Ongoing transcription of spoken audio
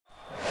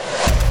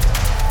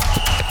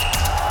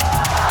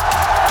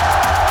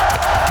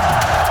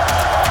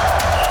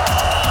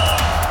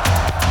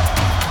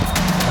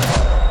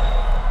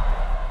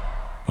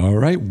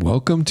right,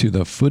 welcome to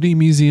the Footy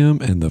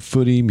Museum and the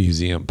Footy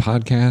Museum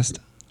podcast.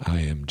 I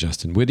am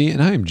Justin Whitty,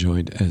 and I am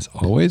joined, as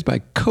always, by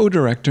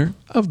co-director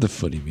of the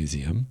Footy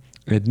Museum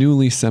and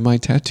newly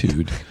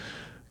semi-tattooed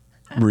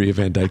Maria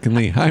Van Dyke and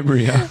Lee. Hi,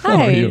 Maria.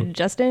 How are you? Hi,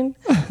 Justin.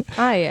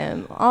 I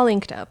am all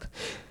inked up.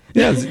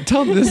 Yes,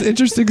 tell me this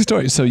interesting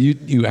story. So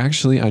you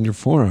actually, on your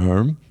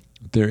forearm,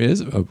 there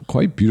is a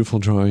quite beautiful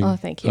drawing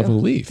of a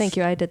leaf. Thank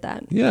you. I did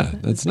that. Yeah,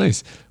 that's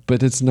nice.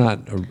 But it's not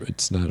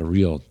a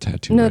real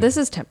tattoo. No, right? This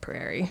is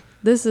temporary.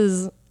 This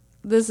is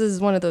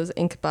one of those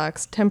ink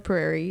box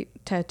temporary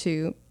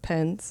tattoo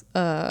pens.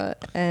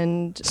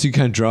 And so you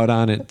kind of draw it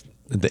on it.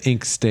 The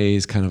ink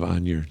stays kind of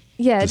on your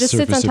it just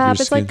sits on top.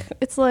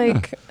 It's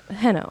like yeah.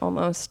 henna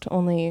almost,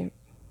 only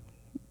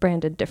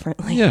branded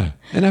differently. Yeah,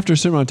 and after a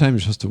certain amount of time,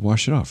 you're supposed to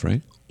wash it off,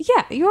 right?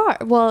 Yeah, you are.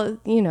 Well,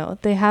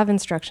 they have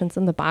instructions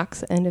in the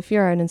box, and if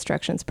you're an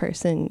instructions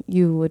person,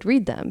 you would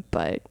read them.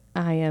 But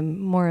I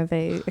am more of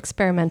a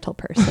experimental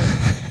person,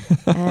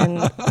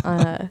 and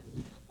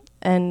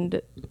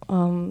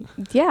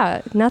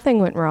nothing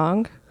went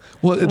wrong.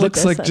 Well, it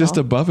looks like just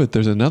above it,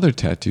 there's another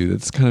tattoo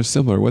that's kind of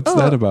similar. What's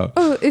that about?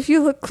 Oh, if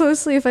you look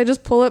closely, if I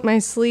just pull up my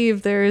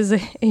sleeve, there is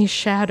a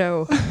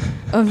shadow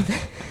of the...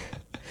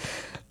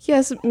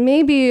 Yes,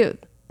 maybe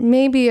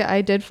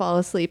I did fall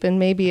asleep, and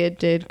maybe it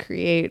did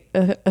create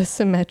a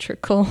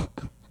symmetrical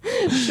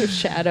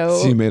shadow.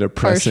 So you made a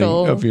pressing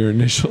of your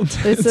initial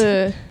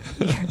tattoo.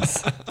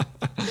 Yes.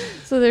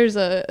 So there's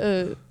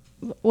a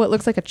what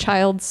looks like a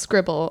child's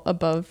scribble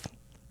above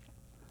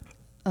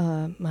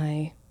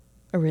my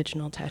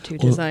original tattoo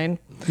design.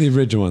 The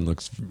original one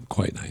looks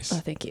quite nice. Oh,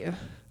 thank you.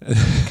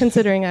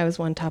 Considering I was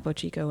one Topo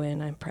Chico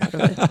in, I'm proud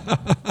of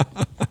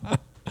it.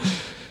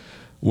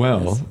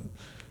 Well... Yes.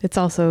 It's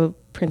also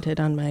printed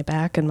on my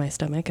back and my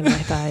stomach and my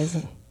thighs.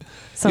 And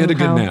you had a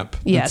good nap.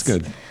 Yes.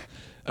 That's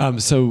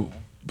good. So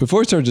before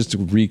we start, just to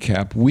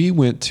recap, we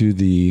went to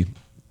the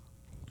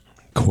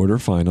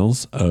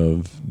quarterfinals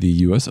of the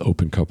U.S.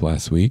 Open Cup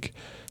last week.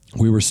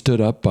 We were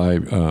stood up by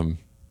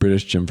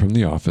British Jim from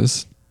The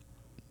Office.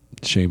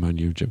 Shame on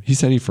you, Jim. He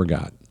said he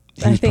forgot.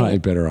 He was probably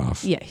better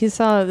off. Yeah, he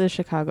saw the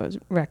Chicago's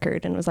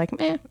record and was like,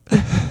 meh.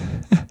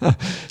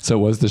 So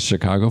it was the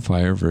Chicago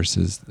Fire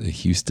versus the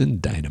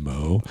Houston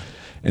Dynamo.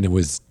 And it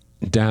was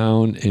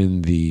down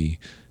in the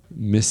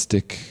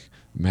mystic,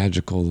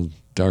 magical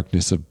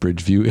darkness of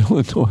Bridgeview,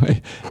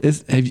 Illinois.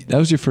 That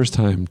was your first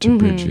time to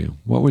Bridgeview.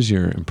 What was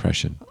your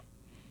impression?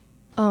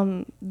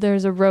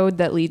 There's a road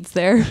that leads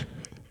there.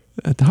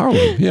 At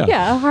Harlem, yeah.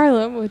 Yeah,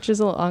 Harlem, which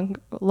is a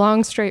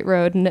long straight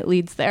road, and it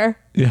leads there.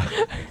 Yeah.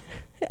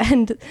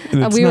 And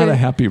it's not a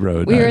happy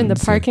road. We were in the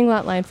parking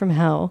lot line from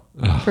hell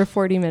for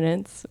 40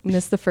 minutes.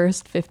 Missed the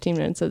first 15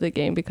 minutes of the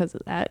game because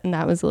of that, and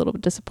that was a little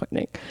bit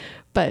disappointing.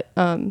 But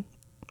I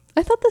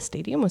thought the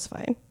stadium was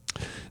fine.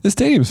 The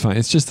stadium's fine.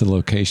 It's just the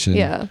location.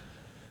 Yeah.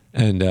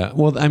 And,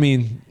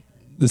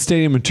 the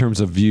stadium in terms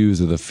of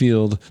views of the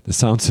field, the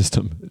sound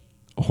system,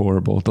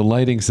 horrible. The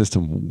lighting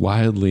system,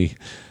 wildly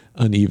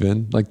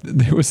uneven. Like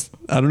there was,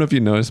 I don't know if you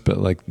noticed, but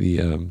like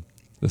the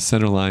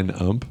center line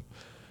ump,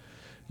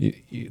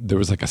 there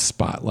was like a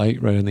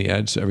spotlight right on the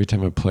edge. So every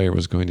time a player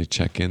was going to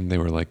check in, they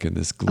were like in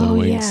this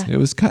glowing. Oh, yeah. It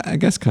was, I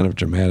guess, kind of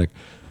dramatic.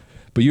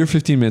 But you were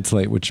 15 minutes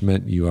late, which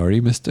meant you already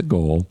missed a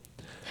goal.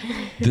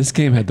 This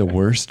game had the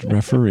worst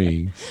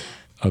refereeing.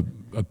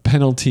 A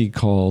penalty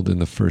called in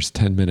the first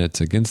 10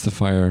 minutes against the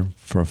Fire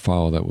for a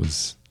foul that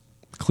was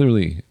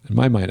clearly, in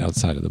my mind,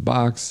 outside of the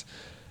box.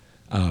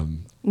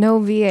 No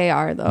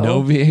VAR, though.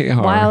 No VAR.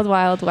 Wild,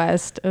 wild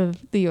west of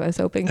the U.S.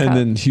 Open Cup. And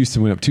then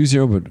Houston went up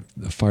 2-0, but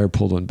the Fire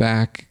pulled one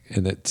back,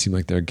 and it seemed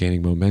like they were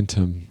gaining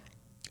momentum.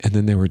 And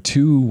then there were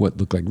two what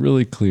looked like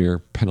really clear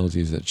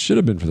penalties that should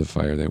have been for the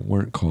Fire. They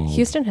weren't called.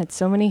 Houston had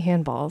so many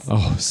handballs.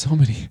 Oh, so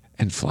many.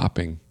 And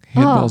flopping.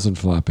 Handballs and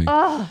flopping.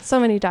 Oh, so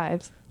many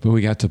dives. But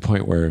we got to a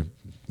point where,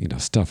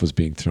 stuff was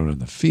being thrown on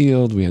the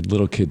field. We had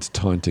little kids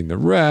taunting the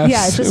refs.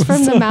 Yeah, just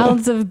from the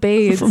mouths of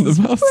babes. From the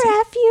mouths.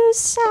 Ref, you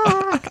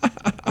suck.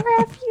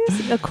 Ref, you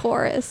suck. A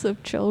chorus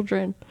of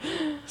children.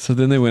 So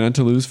then they went on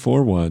to lose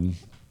 4-1.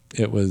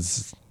 It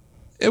was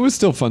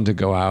still fun to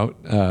go out.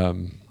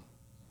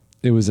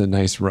 It was a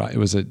nice ride.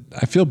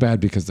 I feel bad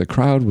because the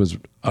crowd was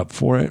up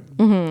for it.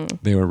 Mm-hmm.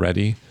 They were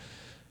ready.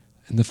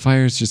 And the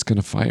Fire's just going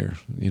to fire,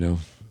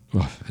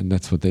 and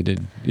that's what they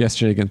did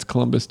yesterday against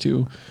Columbus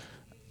too,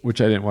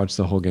 which I didn't watch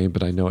the whole game,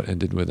 but I know it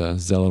ended with a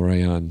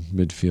Zelarayan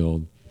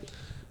midfield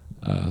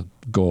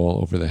goal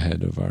over the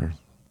head of our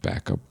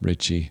backup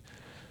Richie.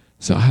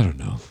 So I don't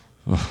know.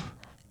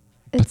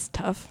 It's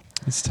tough.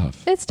 It's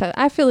tough. It's tough.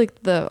 I feel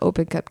like the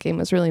Open Cup game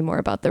was really more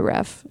about the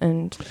ref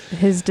and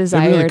his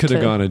desire to... It really could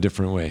have gone a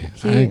different way.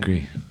 I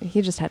agree.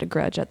 He just had a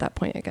grudge at that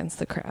point against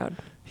the crowd.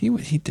 He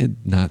did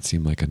not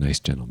seem like a nice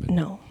gentleman.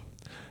 No.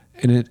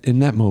 And in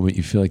that moment,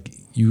 you feel like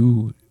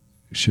you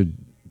should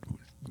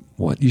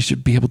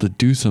be able to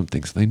do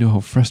something so they know how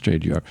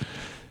frustrated you are.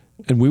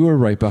 And we were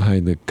right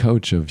behind the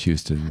coach of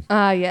Houston.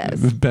 Yes.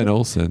 Ben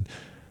Olsen.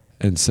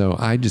 And so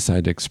I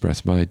decided to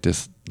express my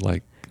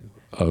dislike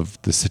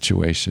of the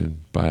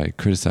situation by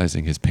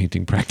criticizing his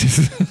painting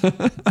practice.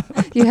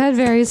 You had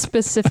very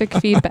specific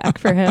feedback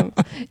for him.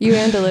 You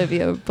and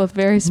Olivia, both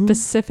very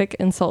specific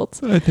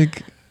insults. I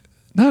think,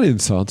 not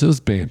insults, it was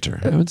banter.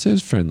 I would say it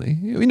was friendly.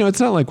 It's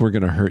not like we're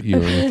going to hurt you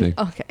or anything.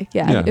 Okay,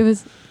 yeah. It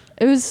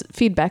was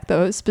feedback,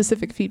 though. It was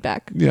specific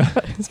feedback. Yeah.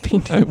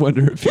 I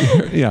wonder if you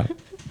heard, yeah.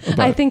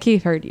 I think he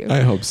heard you.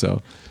 I hope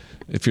so.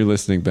 If you're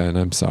listening, Ben,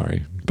 I'm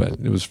sorry, but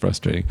it was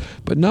frustrating.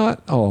 But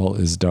not all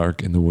is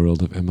dark in the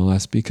world of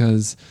MLS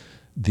because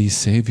the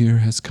Savior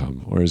has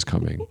come or is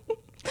coming.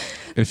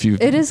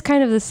 It is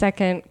kind of the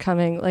second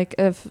coming. Like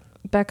if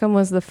Beckham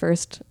was the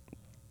first,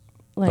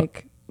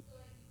 like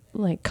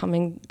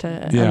coming to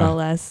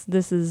MLS,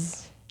 this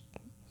is.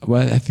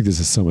 Well, I think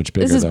this is so much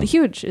bigger. This is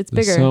huge. It's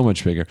bigger. So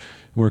much bigger.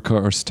 We're of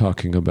course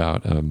talking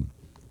about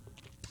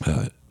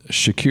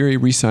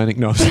Shaqiri re-signing.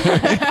 No,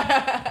 sorry.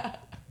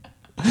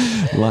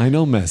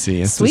 Lionel Messi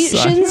has Sweet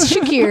shins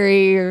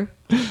Shaqiri.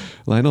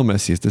 Lionel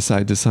Messi has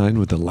decided to sign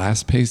with the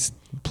last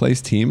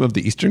place team of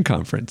the Eastern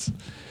Conference,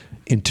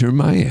 Inter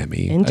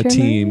Miami, a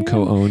team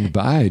co-owned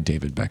by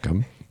David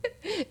Beckham.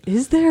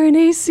 Is there an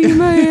AC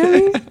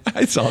Miami?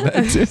 I saw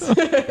that too.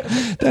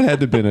 That had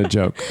to have been a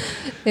joke.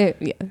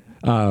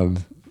 Yeah.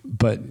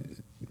 But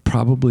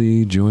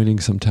probably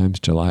joining sometimes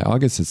July,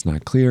 August. It's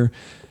not clear.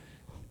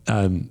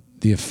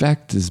 The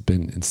effect has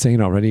been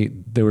insane already.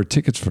 There were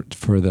tickets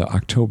for the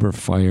October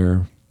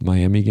Fire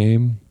Miami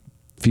game,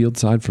 field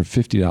side for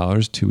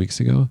 $50 2 weeks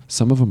ago.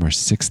 Some of them are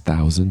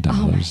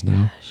 $6,000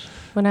 now. Gosh.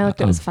 When I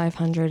looked, it was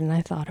 $500, and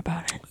I thought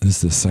about it. This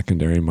is the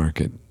secondary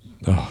market.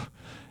 Oh,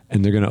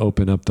 and they're going to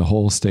open up the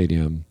whole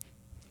stadium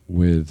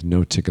with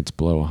no tickets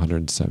below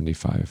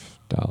 $175.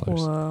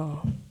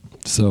 Whoa!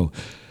 So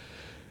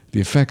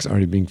the effect's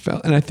already being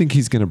felt, and I think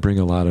he's going to bring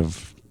a lot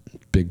of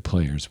big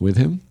players with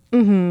him.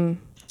 Mm-hmm.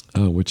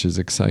 Which is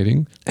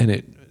exciting.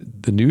 And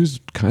the news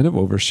kind of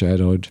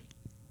overshadowed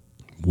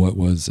what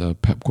was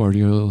Pep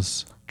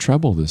Guardiola's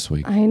treble this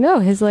week. I know,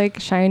 his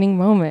shining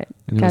moment.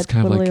 And it was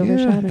kind of like,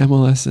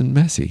 MLS and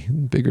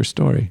Messi, bigger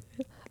story.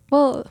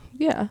 Well,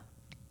 yeah,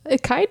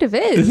 it kind of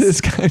is. It is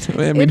kind of.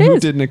 I mean, who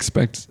didn't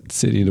expect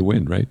City to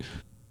win, right?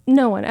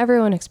 No one.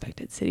 Everyone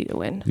expected City to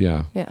win.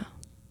 Yeah. Yeah.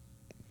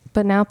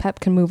 But now Pep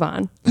can move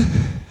on.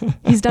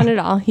 He's done it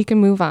all. He can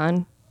move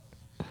on.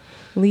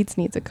 Leeds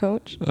needs a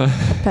coach.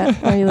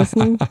 Pep, are you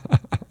listening?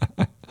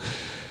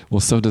 Well,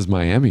 so does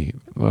Miami.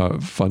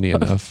 Funny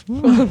enough.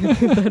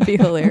 That'd be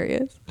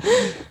hilarious.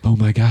 Oh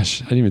my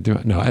gosh. I didn't even do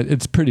it. No,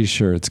 it's pretty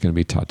sure it's going to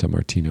be Tata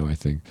Martino, I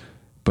think.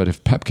 But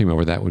if Pep came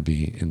over, that would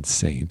be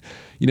insane.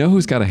 You know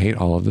who's got to hate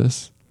all of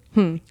this?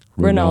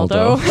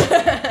 Ronaldo.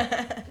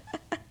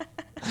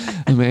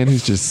 A man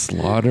who's just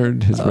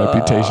slaughtered his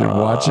reputation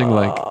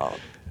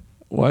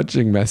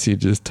watching Messi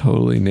just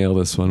totally nail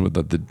this one with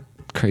the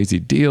crazy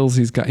deals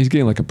he's got. He's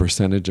getting a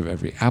percentage of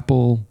every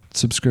Apple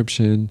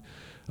subscription,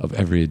 of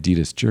every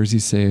Adidas jersey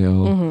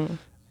sale. Mm-hmm.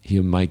 He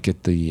might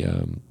get the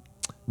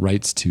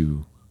rights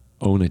to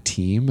own a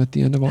team at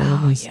the end of all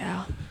of this.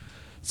 Yeah.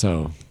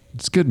 So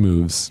it's good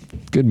moves,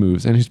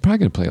 and he's probably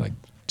going to play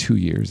 2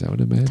 years, I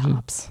would imagine.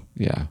 Tops.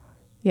 Yeah.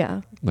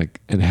 Yeah.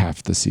 And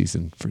half the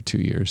season for 2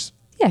 years.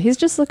 Yeah, he's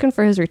just looking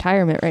for his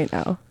retirement right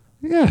now.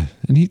 Yeah,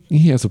 and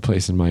he has a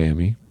place in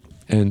Miami,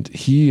 and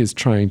he is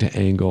trying to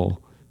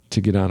angle to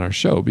get on our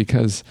show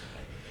because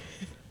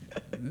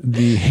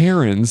the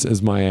Herons,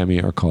 as Miami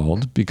are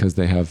called, because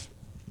they have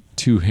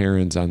 2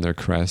 herons on their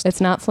crest. It's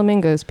not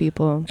flamingos,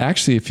 people.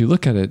 Actually, if you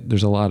look at it,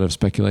 there's a lot of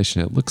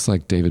speculation. It looks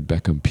like David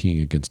Beckham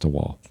peeing against a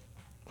wall.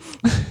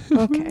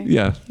 Okay.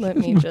 Yeah. Let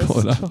me just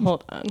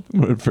hold on.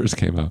 When it first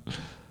came out.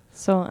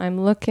 So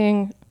I'm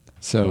looking.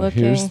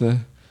 Here's the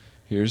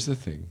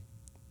thing.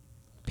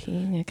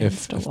 Peeing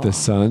against a wall. If the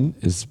sun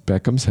is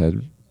Beckham's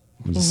head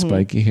with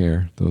spiky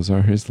hair, those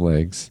are his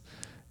legs.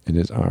 In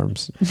his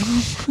arms.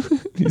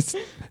 He's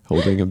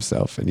holding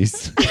himself and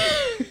he's...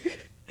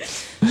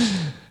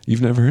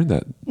 You've never heard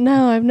that?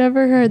 No, I've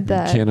never heard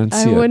that. You can't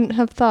unsee it. I wouldn't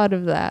have thought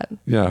of that.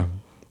 Yeah.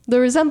 The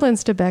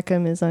resemblance to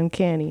Beckham is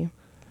uncanny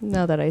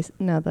now that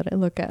I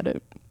look at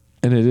it.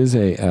 And it is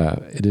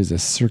a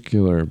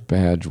circular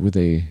badge with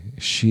a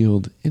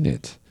shield in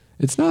it.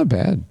 It's not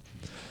bad.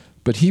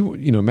 But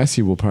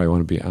Messi will probably want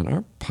to be on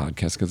our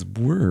podcast because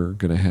we're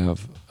going to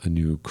have a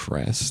new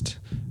crest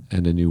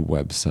and a new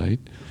website.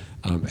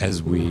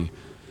 As we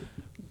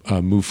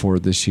move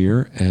forward this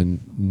year.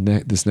 And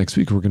this next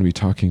week, we're going to be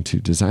talking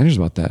to designers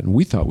about that. And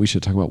we thought we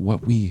should talk about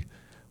what we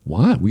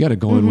want. We got to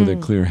go in with a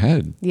clear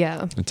head.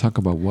 Yeah. And talk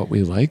about what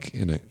we like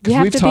in it.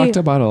 Because we've talked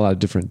about a lot of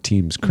different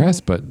teams' crests,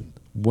 but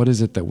what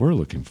is it that we're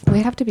looking for?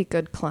 We have to be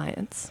good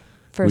clients,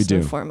 first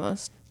and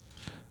foremost.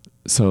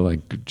 So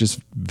just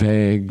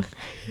vague,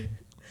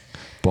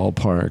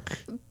 ballpark.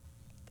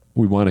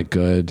 We want it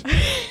good.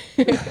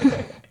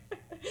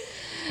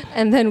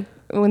 And then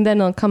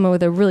they'll come up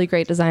with a really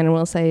great design and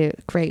we'll say,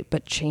 great,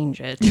 but change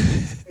it.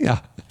 Yeah.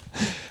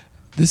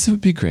 This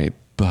would be great,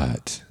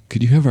 but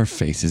could you have our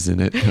faces in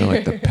it? Kind of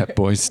like the Pep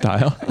Boys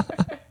style.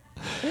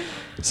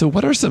 So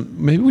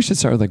maybe we should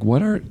start with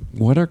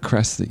what are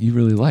crests that you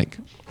really like?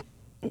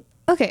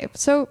 Okay.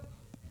 So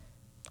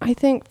I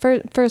think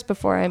first,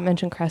 before I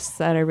mention crests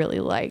that I really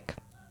like,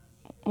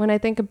 when I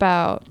think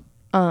about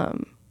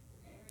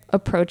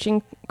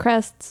approaching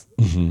crests,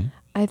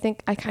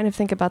 I kind of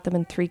think about them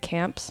in three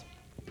camps.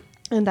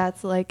 And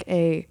that's like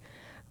a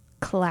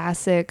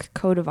classic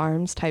coat of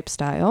arms type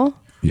style.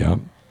 Yeah.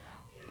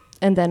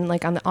 And then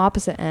like on the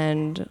opposite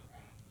end,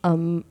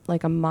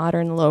 like a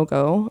modern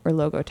logo or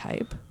logo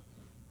type.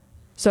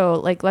 So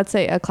like, let's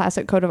say a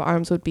classic coat of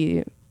arms would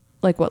be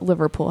like what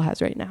Liverpool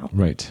has right now.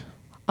 Right.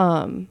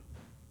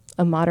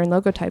 A modern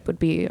logo type would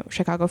be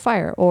Chicago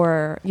Fire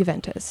or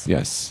Juventus.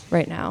 Yes.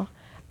 Right now.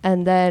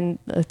 And then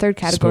the third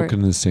category. Spoken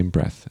in the same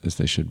breath as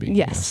they should be.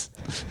 Yes.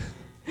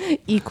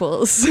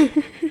 Equals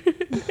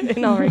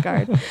in all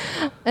regard.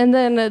 And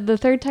then the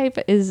third type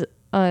is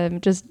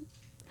just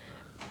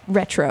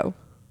retro,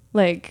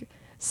 like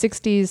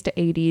 60s to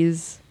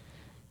 80s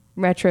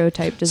retro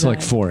type design. So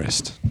like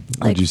Forest,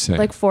 would you say?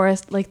 Like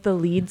Forest, like the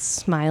Leeds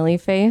smiley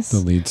face. The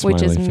Leeds smiley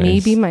which is face.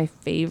 maybe my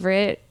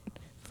favorite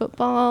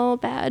football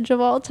badge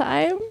of all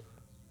time.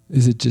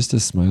 Is it just a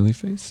smiley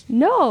face?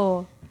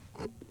 No.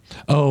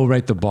 Oh,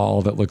 right. The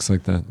ball that looks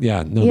like that.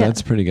 Yeah. No,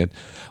 that's pretty good.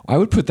 I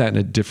would put that in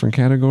a different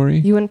category.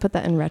 You wouldn't put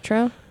that in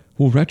retro?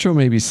 Well, retro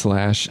maybe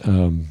slash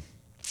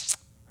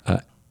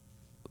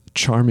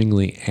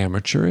charmingly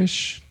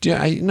amateurish.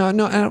 Yeah. I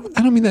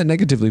don't mean that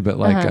negatively, but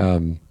like,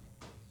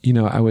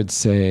 I would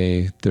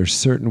say there's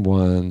certain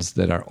ones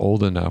that are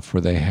old enough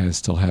where they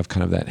still have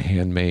kind of that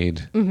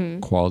handmade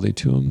quality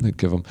to them that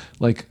give them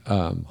like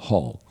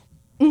Hull,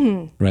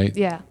 right?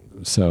 Yeah.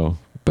 So,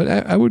 but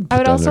I would. I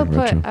would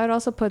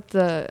also put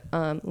the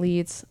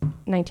Leeds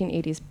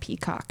 1980s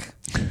Peacock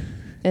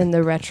in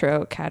the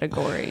retro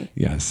category.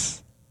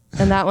 Yes.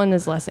 And that one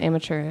is less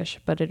amateurish,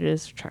 but it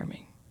is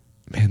charming.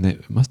 Man, there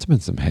must have been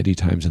some heady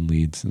times in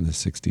Leeds in the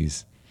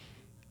 60s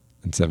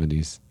and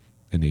 70s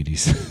and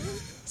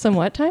 80s. Some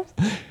what times?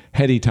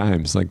 Heady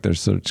times, like they're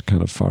such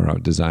kind of far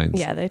out designs.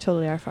 Yeah, they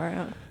totally are far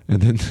out.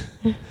 And then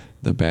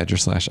the badger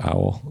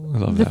 /owl. I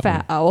love the that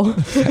fat one. owl.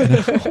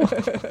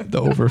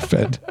 The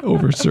overfed,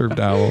 overserved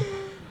owl.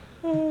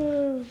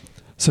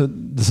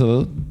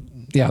 So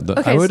yeah,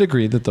 I would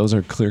agree that those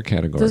are clear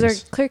categories. Those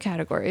are clear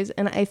categories.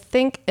 And I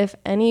think if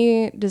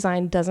any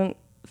design doesn't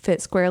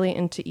fit squarely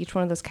into each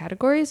one of those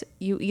categories,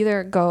 you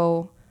either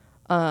go,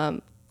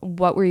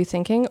 what were you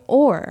thinking?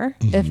 Or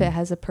if it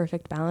has a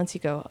perfect balance,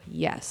 you go,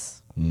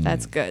 yes,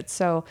 that's good.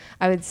 So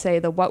I would say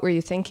the what were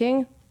you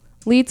thinking?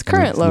 Leeds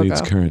current logo.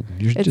 Leeds current.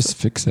 You're just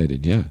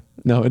fixated. Yeah.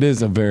 No,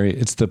 it's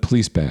the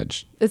police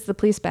badge. It's the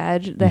police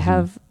badge. They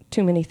have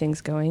too many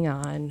things going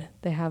on.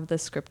 They have the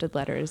scripted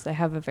letters. They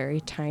have a very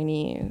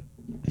tiny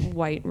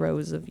white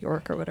rose of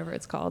York or whatever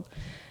it's called.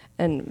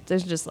 And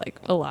there's just like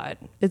a lot.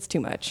 It's too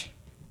much.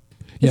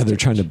 Yeah, they're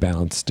trying to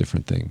balance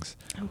different things.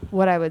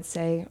 What I would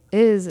say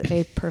is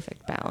a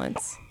perfect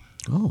balance.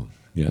 Oh,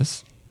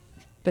 yes.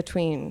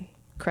 Between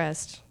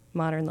crest,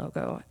 modern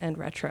logo, and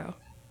retro.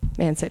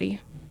 Man City.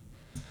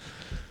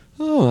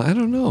 Oh, I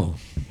don't know.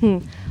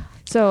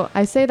 So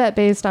I say that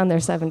based on their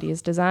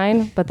 70s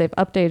design, but they've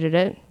updated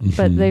it.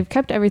 But they've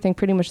kept everything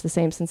pretty much the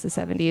same since the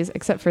 70s,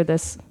 except for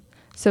this.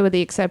 So with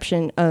the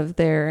exception of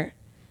their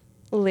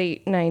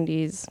late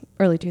 90s,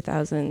 early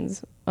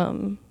 2000s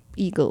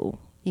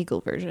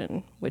eagle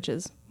version, which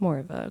is more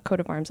of a coat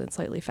of arms and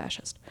slightly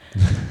fascist.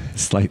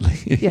 Slightly.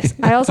 Yes.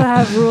 I also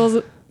have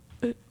rules.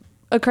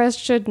 A crest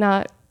should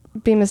not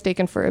be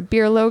mistaken for a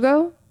beer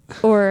logo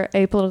or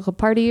a political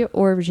party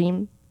or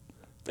regime.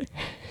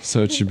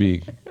 So it should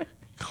be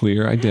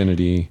clear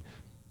identity,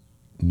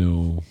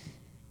 no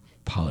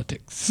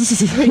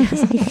politics.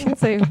 Yes, you can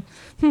say,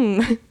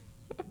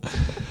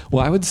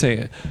 Well, I would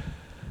say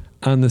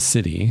on the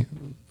city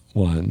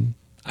one,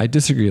 I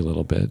disagree a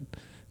little bit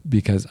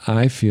because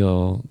I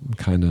feel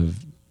kind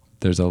of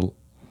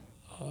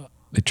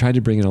they tried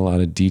to bring in a lot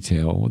of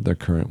detail with their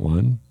current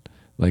one,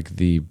 like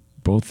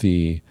both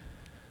the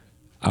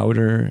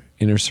outer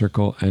inner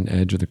circle and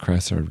edge of the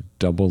crest are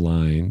double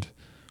lined.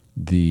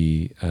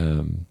 The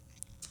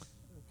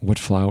what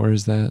flower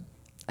is that?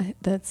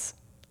 That's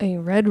a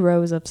red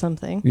rose of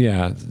something.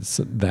 Yeah,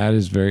 so that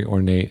is very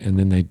ornate, and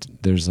then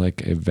there's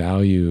like a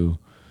value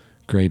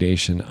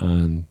gradation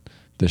on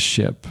the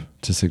ship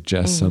to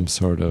suggest some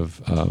sort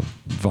of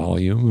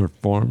volume or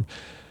form.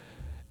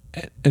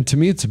 And to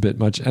me, it's a bit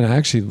much. And I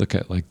actually look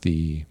at like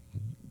the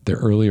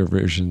earlier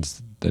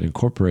versions that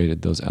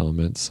incorporated those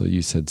elements. So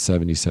you said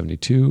 70,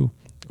 72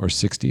 or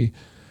 60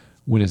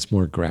 when it's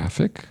more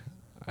graphic.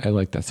 I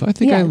like that. So I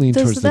think I lean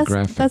towards the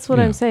graphic. That's what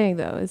I'm saying,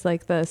 though, is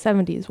like the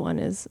 70s one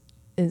is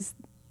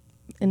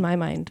in my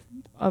mind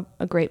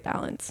a great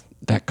balance.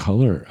 That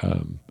color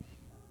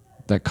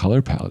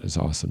palette is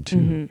awesome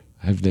too.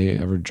 Have they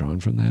ever drawn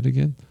from that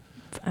again?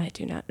 I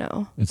do not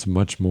know. It's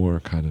much more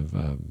kind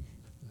of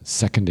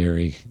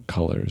secondary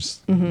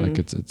colors. Like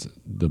it's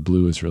the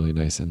blue is really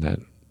nice, and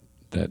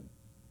that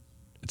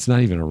it's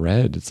not even a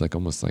red. It's like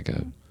almost like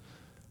a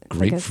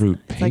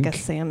grapefruit pink. It's like a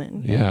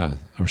salmon. Yeah,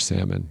 or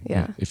salmon.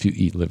 Yeah. If you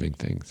eat living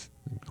things,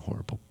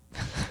 horrible.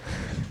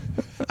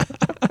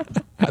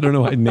 I don't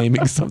know why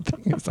naming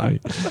something is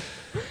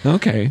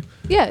Okay.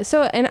 Yeah.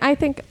 So, and I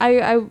think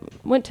I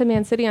went to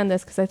Man City on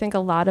this because I think a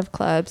lot of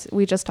clubs,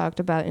 we just talked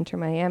about Inter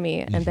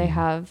Miami, and they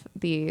have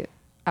the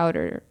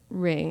outer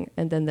ring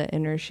and then the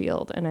inner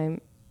shield.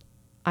 And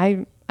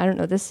I don't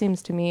know. This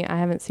seems to me, I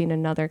haven't seen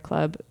another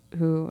club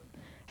who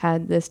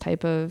had this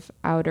type of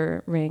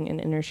outer ring and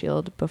inner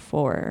shield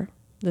before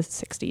the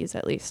 60s,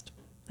 at least,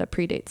 that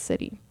predates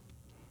City.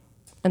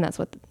 And that's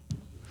what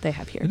they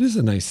have here. It is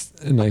a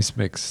nice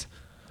mix.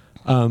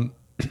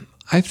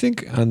 I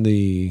think on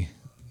the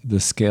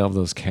scale of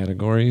those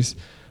categories,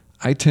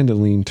 I tend to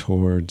lean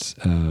towards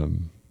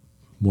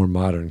more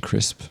modern,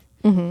 crisp,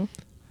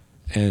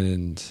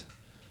 and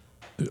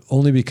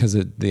only because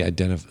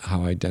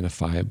how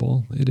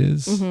identifiable it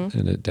is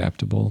and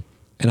adaptable,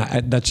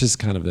 and that's just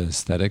kind of the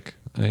aesthetic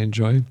I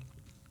enjoy.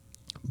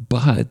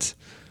 But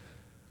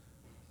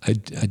I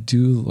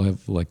do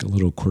love like a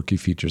little quirky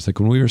features, like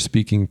when we were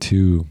speaking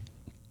to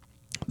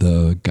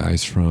the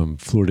guys from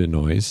Florida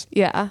Noise.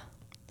 Yeah.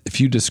 If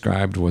you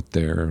described what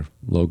their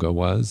logo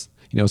was,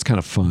 it's kind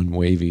of fun,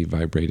 wavy,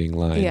 vibrating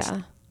lines.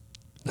 Yeah.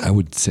 I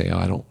would say,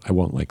 I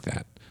won't like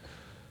that.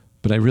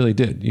 But I really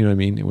did. You know what I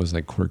mean? It was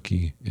like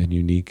quirky and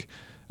unique.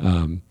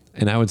 And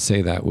I would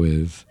say that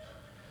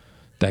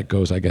that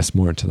goes, I guess,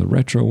 more into the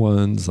retro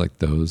ones, like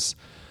those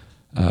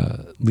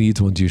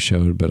Leeds ones you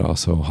showed, but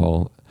also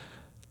Hull.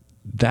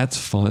 That's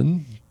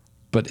fun.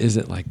 But is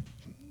it like,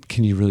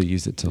 can you really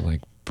use it to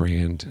like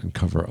brand and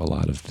cover a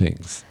lot of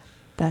things?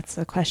 That's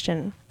the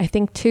question. I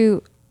think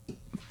too,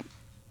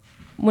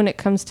 when it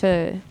comes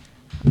to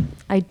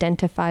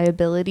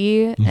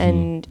identifiability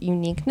and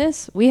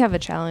uniqueness, we have a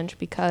challenge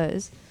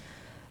because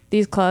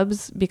these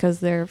clubs,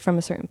 because they're from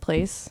a certain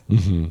place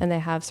and they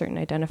have certain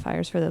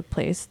identifiers for the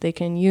place, they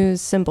can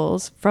use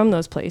symbols from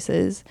those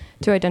places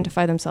to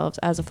identify themselves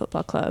as a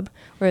football club.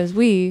 Whereas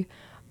we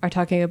are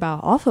talking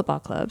about all football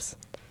clubs.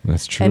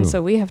 That's true. And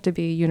so we have to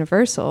be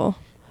universal.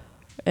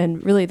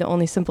 And really the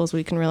only symbols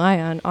we can rely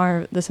on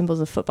are the symbols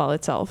of football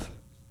itself.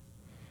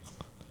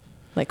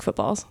 Like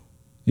footballs.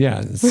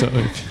 Yeah. So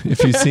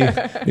if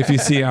you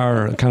see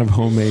our kind of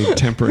homemade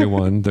temporary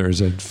one, there's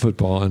a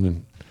football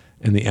and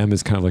the M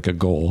is kind of like a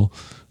goal.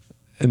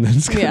 And then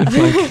it's kind of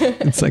like,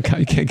 it's like,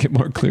 I can't get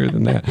more clear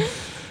than that.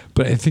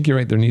 But I think you're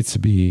right. There needs to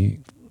be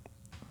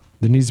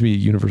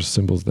universal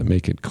symbols that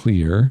make it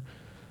clear,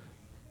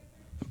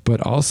 but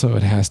also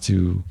it has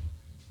to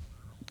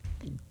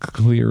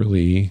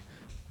clearly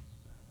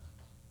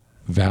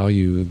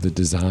value the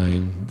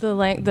design,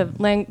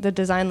 the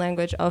design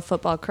language of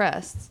football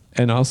crests,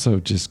 and also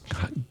just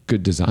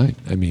good design.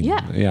 I mean,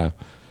 yeah,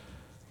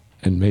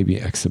 and maybe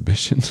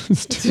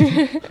exhibitions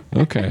too.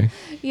 Okay.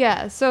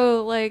 Yeah.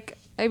 So like,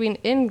 I mean,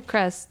 in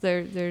crests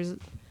there's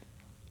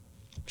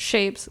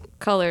shapes,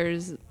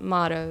 colors,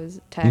 mottos,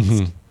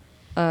 text,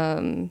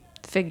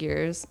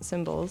 figures,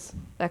 symbols,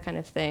 that kind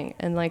of thing,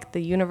 and like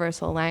the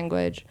universal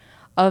language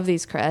of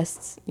these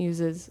crests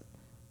uses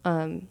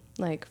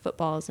like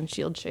footballs and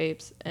shield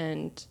shapes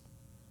and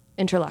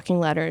interlocking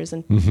letters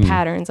and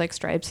patterns like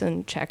stripes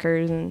and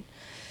checkers and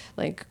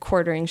like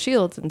quartering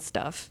shields and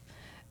stuff.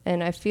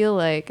 And I feel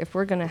like if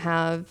we're going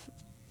to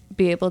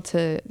be able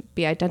to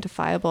be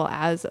identifiable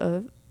as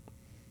a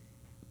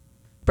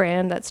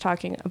brand that's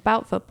talking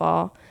about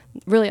football,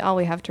 really all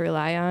we have to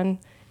rely on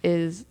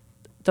is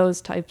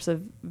those types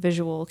of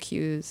visual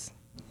cues.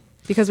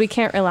 Because we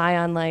can't rely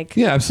on like...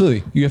 Yeah,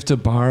 absolutely. You have to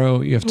borrow,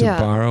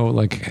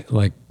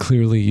 like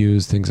clearly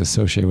use things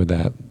associated with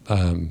that.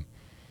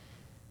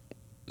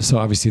 So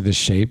obviously the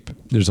shape,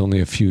 there's only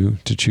a few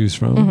to choose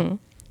from.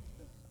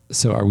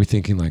 So are we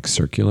thinking like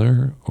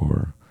circular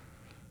or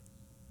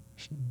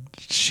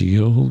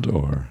shield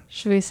or...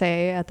 Should we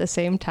say at the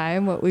same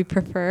time what we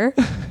prefer?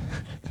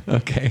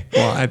 Okay.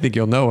 Well, I think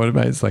you'll know what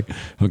about it. It's like,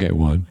 okay,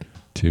 1,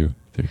 2,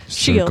 3,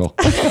 shield.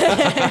 Circle.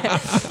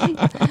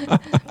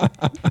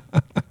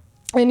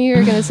 I knew you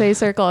were going to say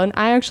circle, and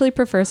I actually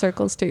prefer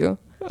circles too.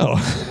 Oh.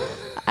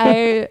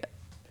 I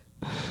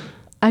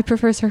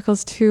prefer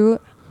circles too.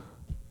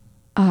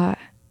 I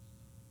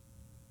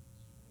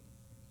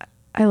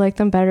like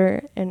them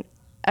better in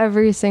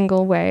every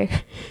single way.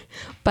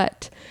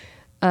 But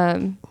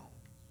I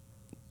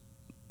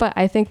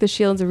think the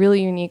shield's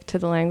really unique to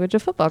the language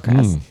of football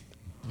crest.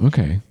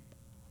 Okay.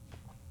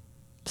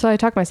 So I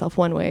talk myself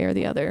one way or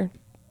the other,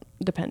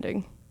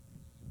 depending.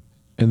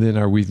 And then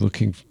are we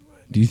looking...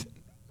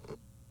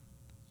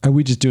 Are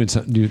we just doing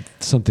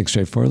something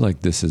straightforward,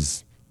 like this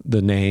is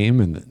the name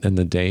and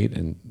the date,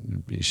 and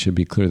it should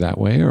be clear that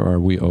way, or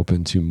are we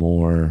open to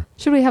more?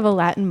 Should we have a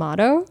Latin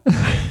motto?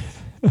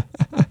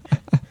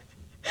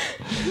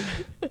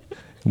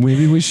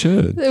 Maybe we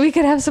should. We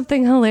could have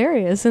something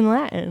hilarious in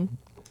Latin,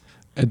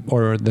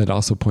 or that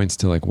also points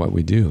to like what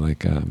we do,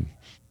 like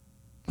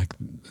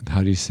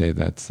how do you say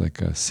that's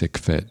like a sick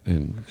fit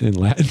in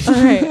Latin?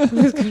 All right,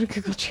 let's go to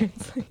Google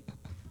Translate.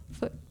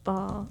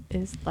 Football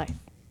is life.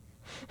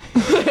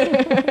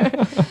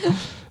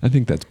 I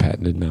think that's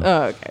patented now.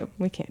 Oh, okay.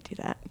 We can't do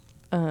that.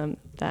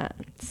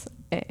 That's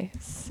a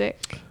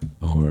sick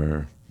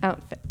or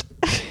outfit.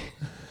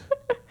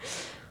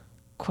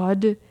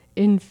 Quad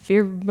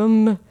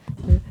infirmum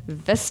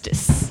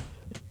Vestis.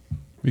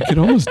 We could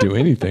almost do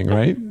anything,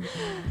 right?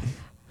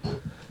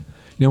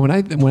 When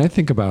I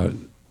think about,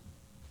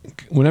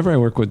 whenever I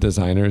work with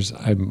designers,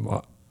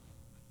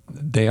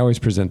 they always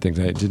present things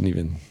I didn't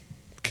even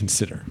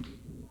consider,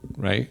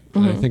 right?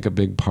 And I think a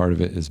big part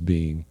of it is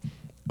being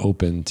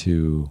open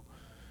to,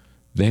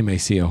 they may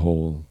see a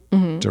whole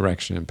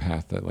direction and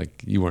path that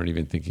like you weren't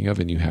even thinking of,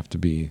 and you have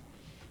to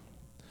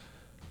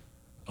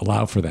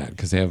allow for that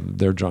because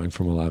they're drawing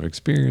from a lot of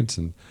experience.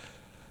 And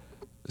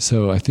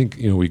so I think,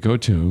 we go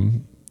to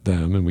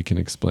them and we can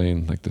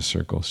explain like the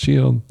circle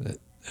shield,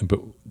 but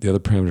the other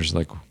parameters,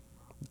 like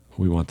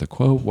we want the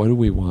quote, what do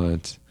we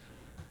want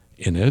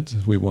in it?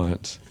 We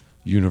want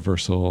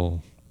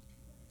universal,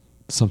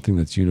 something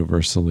that's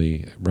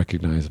universally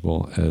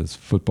recognizable as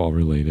football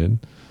related.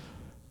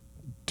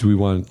 Do we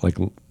want like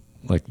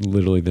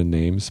literally the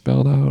name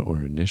spelled out, or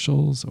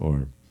initials,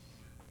 or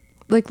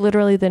like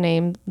literally the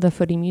name, the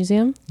Footy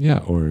Museum? Yeah,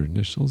 or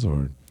initials,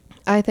 or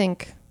I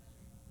think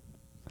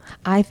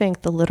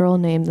the literal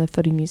name, the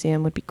Footy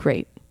Museum, would be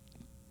great.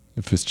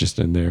 if it's just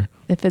in there.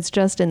 If it's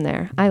just in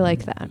there, I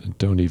like that.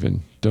 Don't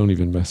even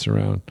mess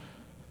around.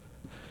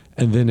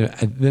 And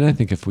then I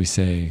think if we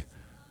say,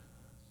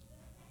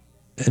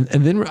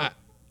 and then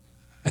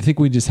I think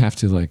we just have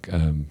to like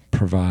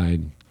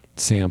provide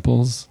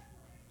samples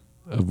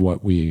of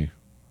what we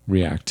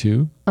react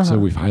to. So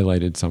we've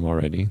highlighted some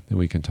already that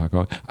we can talk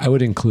about. I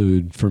would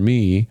include, for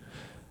me,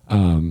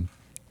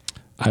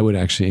 I would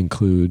actually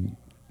include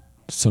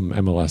some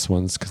MLS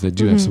ones because they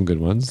do have some good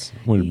ones.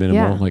 When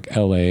minimal, like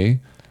LA.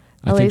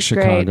 I think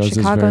Chicago's great.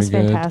 Chicago's is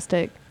very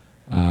fantastic.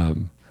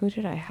 good. Who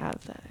did I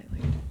have that I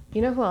liked?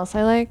 You know who else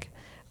I like?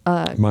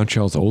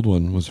 Montreal's old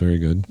one was very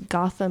good.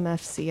 Gotham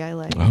FC I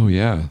like. Oh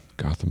yeah,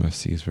 Gotham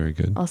FC is very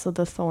good. Also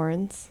the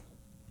Thorns.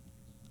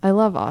 I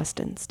love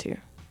Austin's too.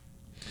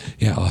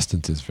 Yeah,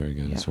 Austin's is very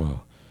good as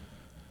well.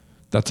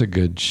 That's a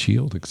good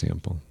shield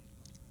example.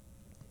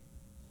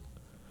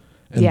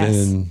 And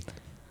then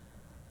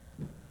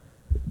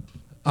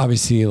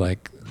obviously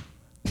like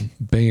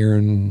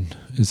Bayern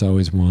is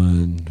always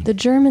one. The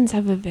Germans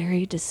have a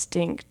very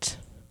distinct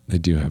They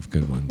do have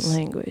good ones.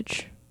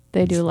 language.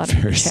 They do a lot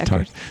Very of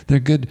stark. checkers. They're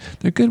good.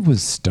 They're good with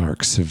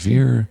stark,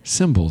 severe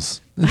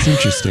symbols. That's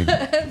interesting.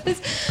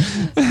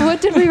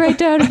 What did we write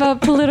down about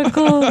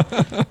political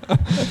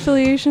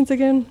affiliations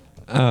again?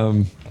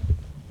 But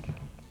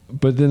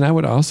then I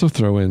would also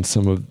throw in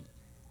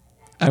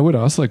I would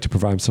also like to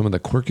provide some of the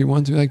quirky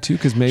ones we like too,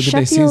 because maybe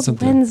they see Sheffield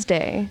something.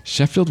 Wednesday.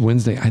 Sheffield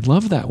Wednesday. I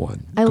love that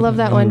one. I love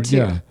that one too.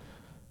 Yeah.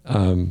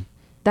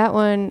 That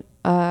one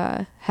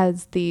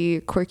has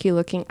the quirky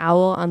looking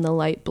owl on the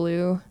light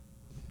blue.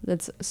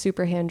 That's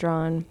super hand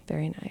drawn.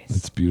 Very nice.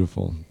 It's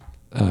beautiful.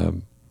 I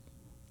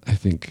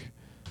think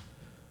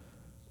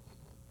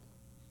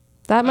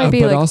that might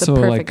be but like also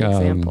the perfect like,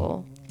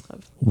 example.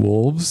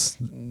 wolves,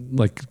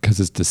 like because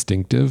it's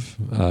distinctive.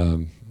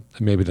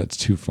 Maybe that's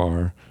too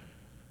far.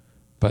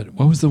 But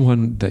what was the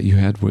one that you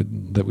had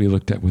that we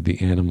looked at with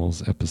the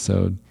animals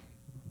episode?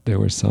 There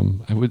were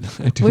some.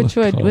 Which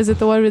one was it?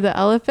 The one with the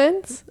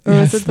elephants, or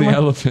yes, was it the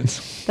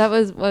elephants? That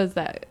was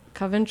that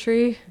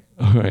Coventry.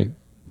 All right.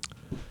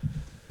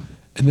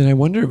 And then I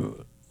wonder,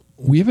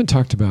 we haven't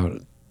talked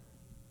about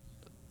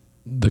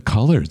the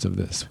colors of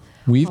this.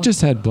 We've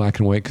just had black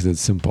and white because it's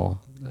simple.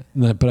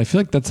 But I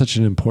feel like that's such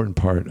an important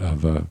part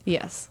of a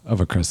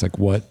crest, like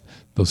what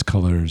those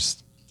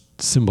colors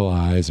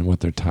symbolize and what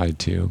they're tied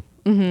to.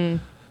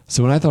 Mm-hmm.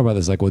 So when I thought about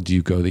this, like, well, do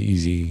you go the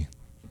easy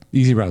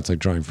routes, like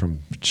drawing from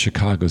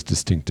Chicago's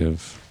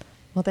distinctive?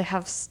 Well, they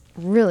have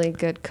really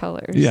good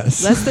colors.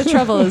 Yes. That's the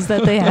trouble, is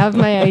that they have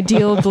my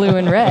ideal blue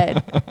and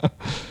red.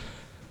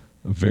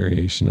 A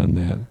variation on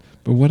that.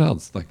 But what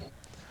else?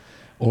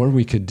 Or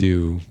we could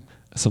do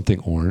something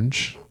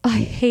orange. I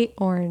hate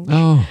orange.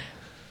 Oh.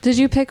 Did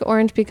you pick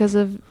orange because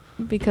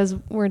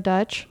we're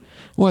Dutch?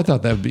 Well, I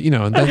thought that would be, you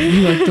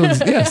like those.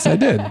 Yes, I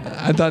did.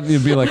 I thought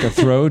it'd be like a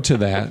throw to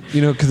that,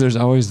 because there's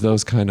always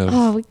those kind of.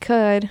 Oh, we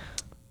could.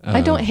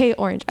 I don't hate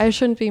orange. I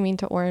shouldn't be mean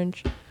to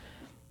orange.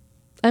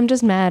 I'm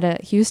just mad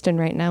at Houston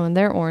right now, and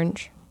they're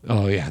orange.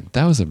 Oh yeah,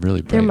 that was a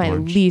really bright They're my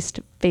orange. least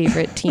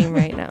favorite team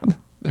right now.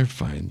 They're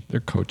fine. Their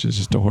coach is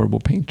just a horrible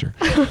painter.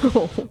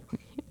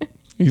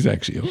 He's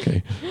actually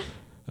okay.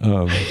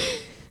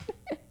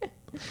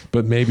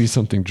 But maybe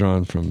something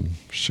drawn from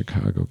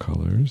Chicago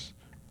colors.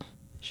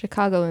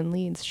 Chicago and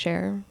Leeds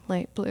share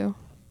light blue.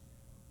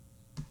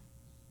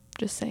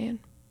 Just saying.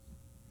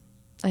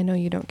 I know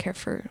you don't care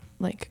for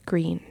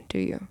green, do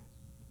you?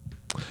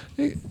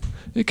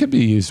 It could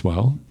be used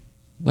well.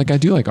 I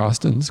do like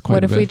Austin's quite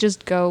a bit. What if we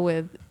just go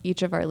with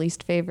each of our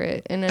least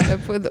favorite and end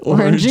up with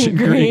orange and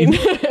green?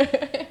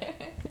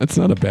 That's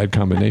not a bad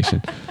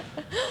combination.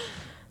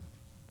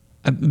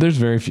 There's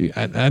very few.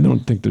 I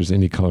don't think there's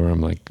any color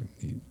I'm like,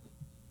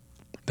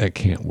 that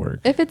can't work.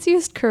 If it's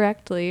used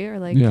correctly,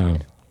 or yeah.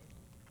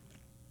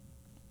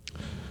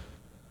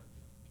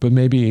 But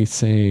maybe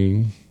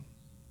saying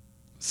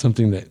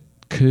something that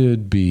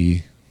could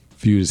be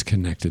viewed as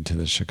connected to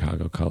the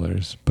Chicago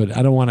colors, but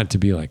I don't want it to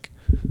be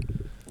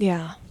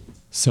yeah,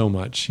 so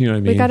much. You know what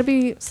I mean? We got to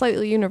be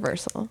slightly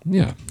universal.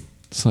 Yeah.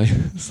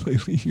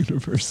 Slightly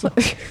universal.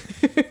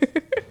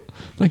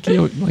 like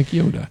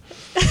Yoda.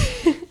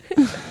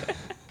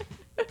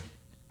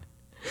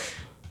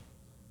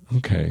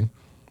 Okay.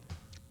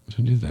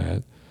 So do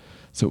that.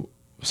 So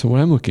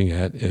what I'm looking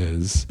at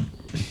is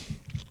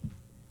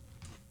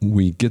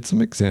we get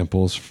some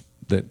examples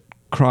that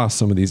cross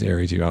some of these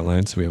areas you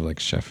outlined. So we have like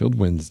Sheffield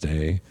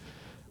Wednesday.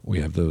 We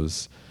have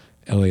those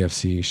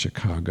LAFC,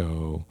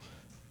 Chicago,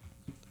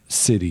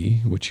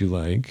 City, which you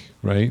like,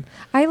 right?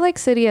 I like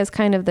City as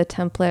kind of the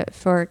template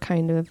for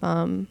kind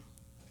of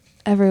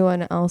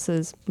everyone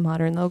else's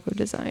modern logo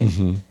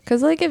design.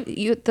 Because like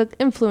the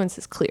influence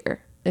is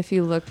clear if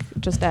you look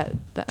just at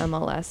the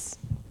MLS.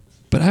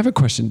 But I have a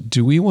question.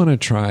 Do we want to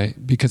try,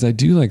 because I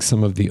do like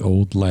some of the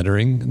old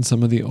lettering and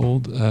some of the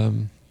old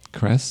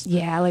crests.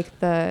 Yeah,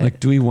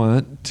 do we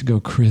want to go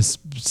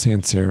crisp,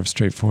 sans serif,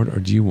 straightforward, or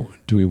do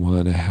we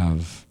want to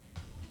have,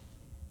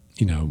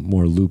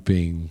 more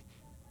looping?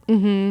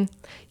 You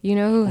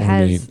know who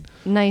has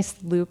nice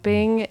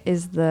looping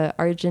is the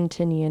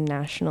Argentinian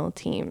national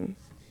team.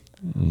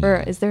 Or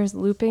is there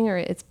looping, or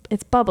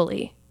it's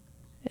bubbly?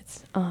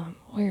 It's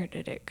where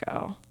did it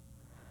go?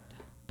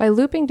 By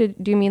looping, do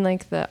you mean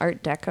like the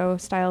Art Deco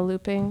style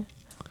looping,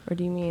 or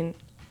do you mean?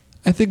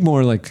 I think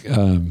more like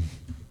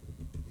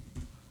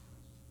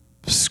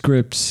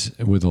scripts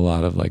with a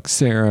lot of like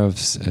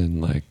serifs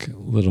and like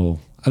little,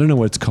 I don't know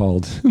what it's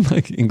called,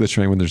 like English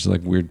writing when there's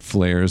like weird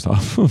flares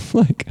off of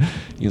like,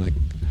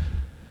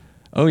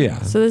 oh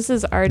yeah. So this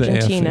is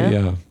Argentina. F,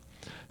 yeah.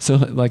 So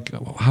like,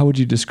 how would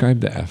you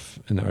describe the F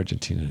in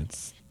Argentina?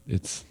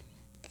 It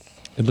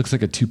looks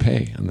like a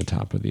toupee on the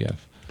top of the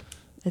F.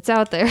 It's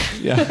out there.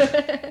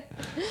 Yeah.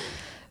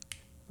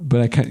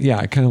 But I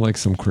kind of like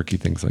some quirky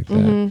things like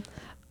that.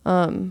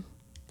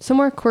 So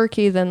more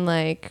quirky than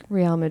like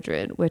Real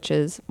Madrid, which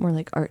is more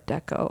like Art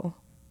Deco.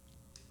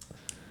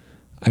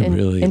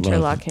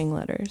 Interlocking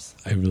letters.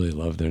 I really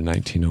love their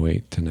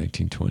 1908 to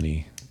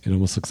 1920. It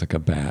almost looks like a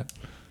bat.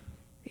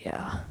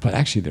 Yeah. But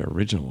actually their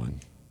original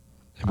one,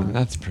 I mean,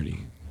 that's pretty.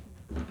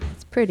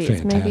 It's pretty.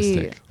 Fantastic. It's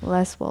maybe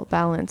less well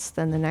balanced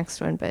than the next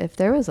one, but if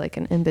there was like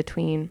an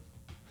in-between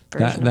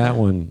version that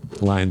one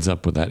lines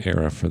up with that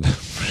era for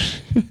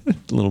the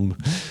little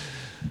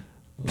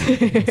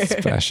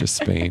fascist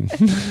Spain.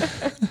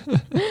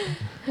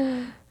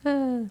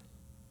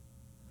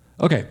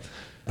 Okay.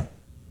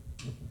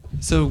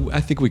 So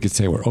I think we could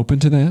say we're open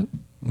to that.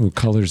 With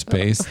colors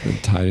based,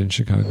 tied in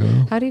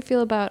Chicago. How do you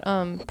feel about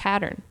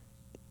pattern?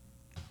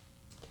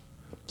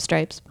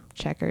 Stripes,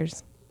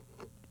 checkers,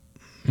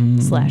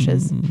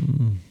 slashes.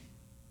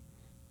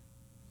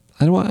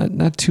 I don't want,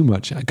 not too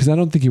much, because I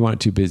don't think you want it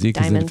too busy,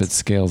 because then if it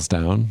scales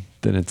down,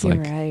 then it's You're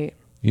like, right.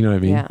 You know what I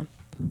mean?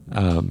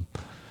 Yeah.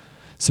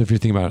 So if you're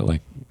thinking about it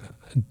like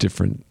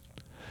different,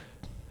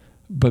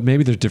 but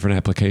maybe there's different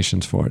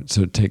applications for it.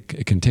 So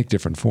it can take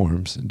different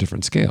forms and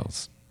different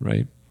scales,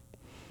 right?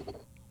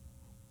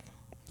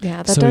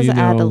 Yeah, that does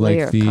add a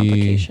layer of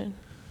complication.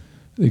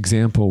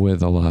 Example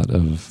with a lot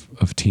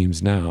of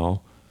teams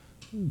now,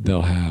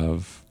 they'll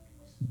have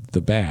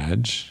the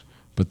badge,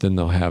 but then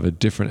they'll have a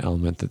different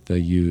element that they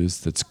use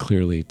that's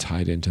clearly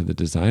tied into the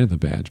design of the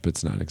badge, but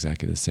it's not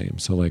exactly the same.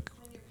 So like,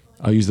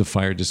 I'll use the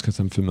fire just because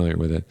I'm familiar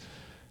with it.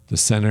 The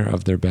center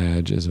of their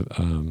badge is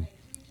a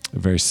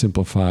very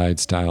simplified,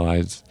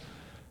 stylized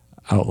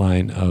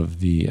outline of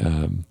the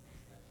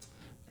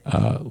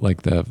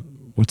like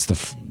what's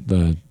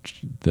the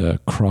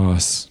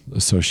cross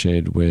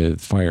associated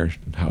with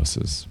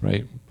firehouses,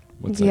 right?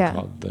 What's that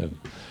called?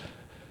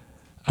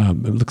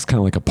 It looks kind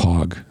of like a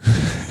pog,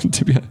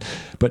 to be honest.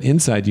 But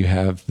inside you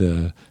have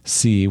the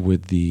C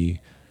with the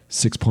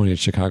 6-pointed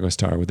Chicago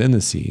star within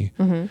the C.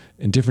 Mm-hmm.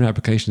 In different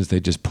applications, they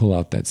just pull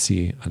out that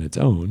C on its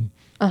own.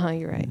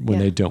 You're right. When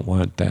they don't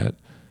want that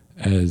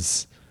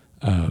as,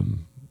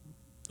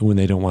 when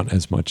they don't want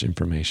as much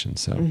information.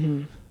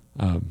 So,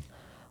 well,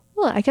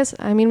 I guess,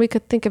 we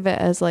could think of it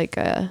as like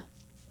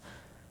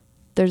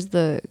there's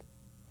the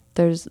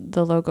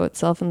logo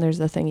itself and there's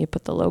the thing you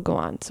put the logo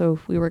on. So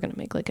if we were going to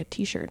make like a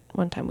t-shirt,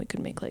 one time we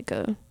could make like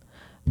a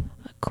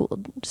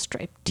cool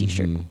striped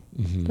t-shirt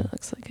that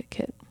looks like a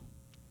kit.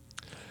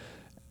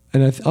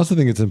 And I also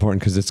think it's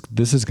important because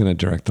this is going to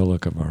direct the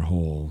look of our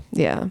whole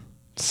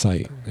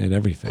site and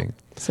everything.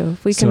 So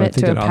if we commit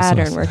to a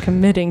pattern, we're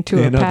committing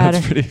to a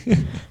pattern. That's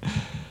pretty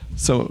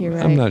so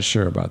right. I'm not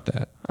sure about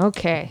that.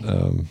 Okay.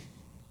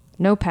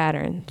 No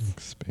patterns.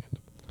 Expand.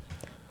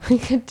 We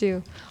could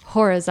do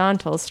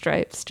horizontal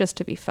stripes just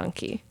to be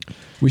funky.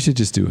 We should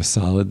just do a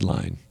solid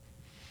line.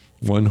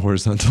 One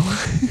horizontal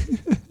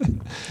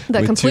line.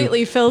 That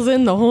completely fills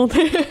in the whole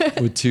thing.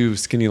 With two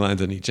skinny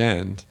lines on each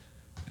end.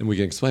 And we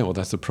can explain, well,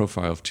 that's the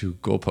profile of two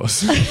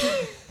goalposts.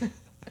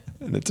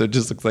 And so it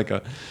just looks like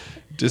a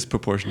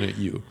disproportionate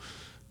U.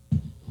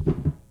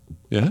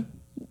 Yeah?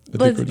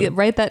 Let's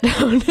write that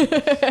down.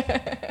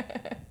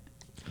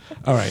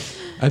 All right.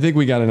 I think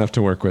we got enough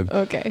to work with.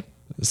 Okay.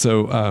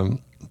 So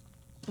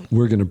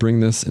we're going to bring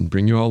this and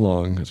bring you all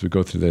along as we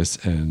go through this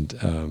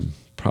and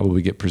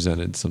probably get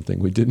presented something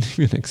we didn't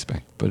even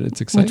expect, but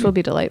it's exciting. Which will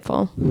be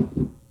delightful.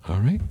 All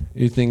right.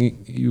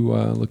 Anything you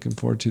looking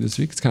forward to this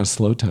week? It's kind of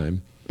slow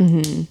time.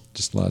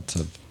 Just lots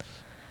of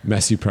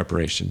messy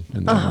preparation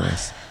in the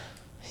house.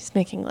 He's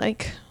making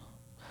like,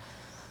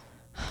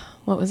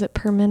 what was it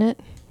per minute?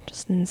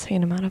 Just an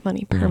insane amount of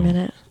money per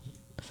minute.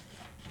 I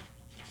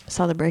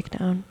saw the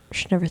breakdown.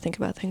 Should never think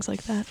about things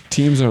like that.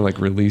 Teams that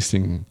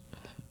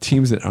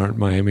aren't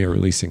Miami are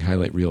releasing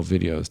highlight reel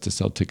videos to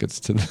sell tickets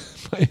to the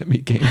Miami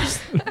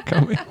games that are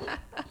coming.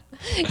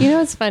 You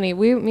know, it's funny.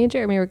 Me and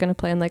Jeremy were going to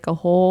plan like a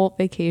whole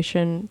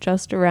vacation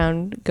just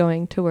around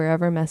going to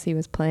wherever Messi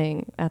was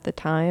playing at the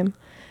time.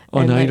 Oh,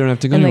 and now you don't have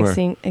to go anywhere.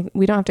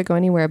 We don't have to go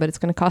anywhere, but it's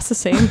going to cost the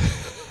same.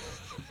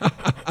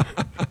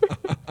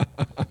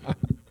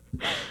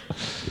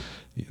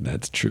 Yeah,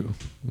 that's true.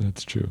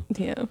 That's true.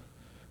 Yeah.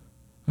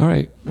 All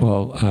right.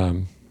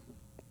 Well,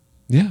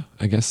 yeah,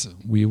 I guess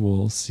we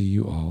will see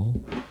you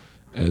all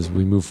as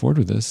we move forward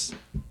with this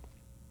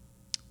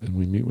and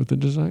we meet with the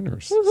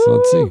designers. Woo-hoo! So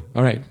let's see.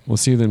 All right. We'll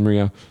see you then,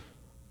 Maria.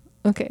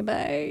 Okay,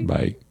 bye.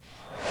 Bye.